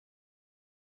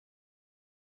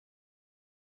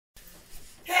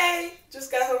Just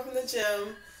got home from the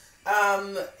gym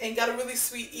and got a really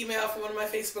sweet email from one of my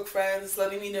Facebook friends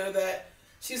letting me know that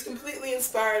she's completely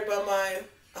inspired by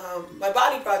my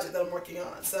body project that I'm working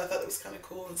on. So I thought it was kind of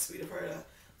cool and sweet of her to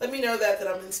let me know that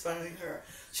I'm inspiring her.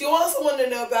 She also wanted to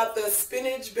know about the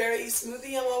spinach berry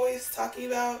smoothie I'm always talking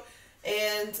about.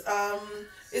 And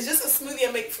it's just a smoothie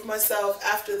I make for myself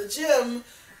after the gym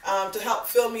to help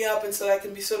fill me up and so I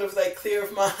can be sort of like clear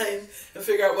of mind and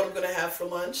figure out what I'm going to have for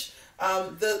lunch.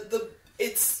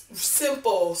 It's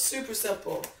simple, super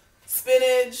simple.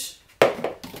 Spinach.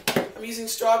 I'm using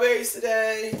strawberries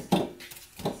today.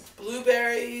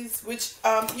 Blueberries, which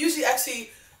usually actually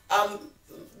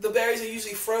the berries are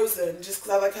usually frozen just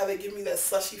because I like how they give me that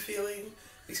slushy feeling.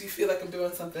 Makes me feel like I'm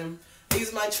doing something. I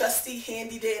use my trusty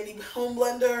handy dandy home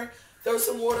blender. Throw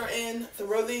some water in,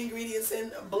 throw the ingredients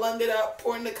in, blend it up,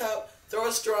 pour in the cup, throw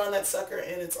a straw in that sucker,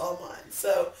 and it's all mine.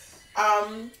 So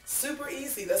super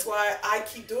easy. That's why I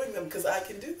keep doing them, because I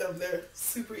can do them. They're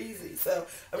super easy. So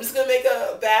I'm just going to make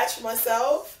a batch for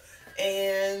myself,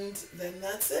 and then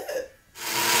that's it.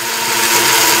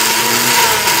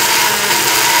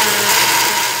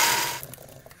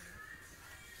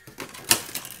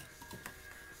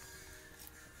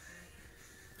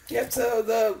 Yep, so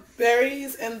the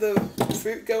berries and the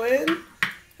fruit go in.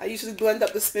 I usually blend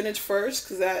up the spinach first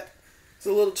because that is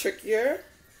a little trickier.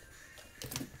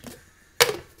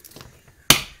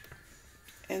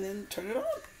 And then turn it on.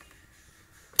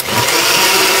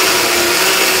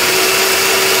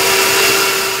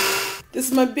 This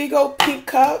is my big old pink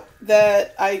cup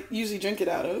that I usually drink it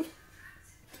out of.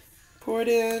 Pour it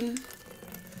in.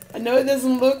 I know it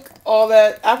doesn't look all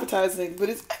that appetizing, but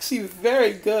it's actually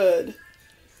very good.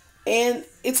 And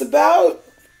it's about,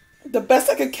 the best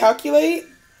I could calculate,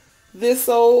 this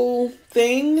whole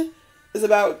thing is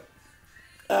about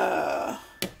not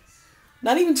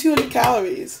even 200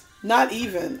 calories. Not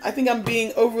even. I think I'm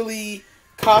being overly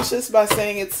cautious by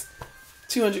saying it's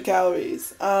 200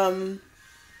 calories. The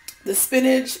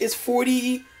spinach is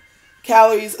 40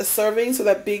 calories a serving, so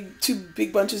that two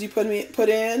big bunches you put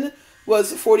in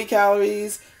was 40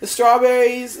 calories. The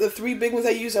strawberries, the 3 big ones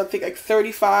I used, I think like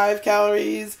 35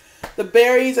 calories. The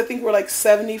berries, I think, were like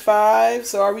 75.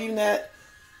 So are we even at?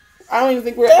 I don't even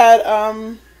think we're at. I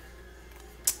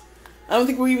don't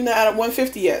think we're even at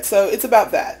 150 yet. So it's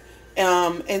about that.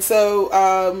 And so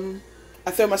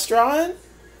I throw my straw in,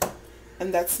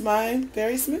 and that's my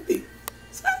berry smoothie.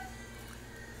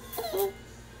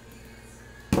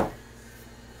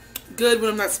 Good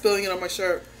when I'm not spilling it on my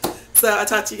shirt. So I'll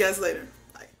talk to you guys later.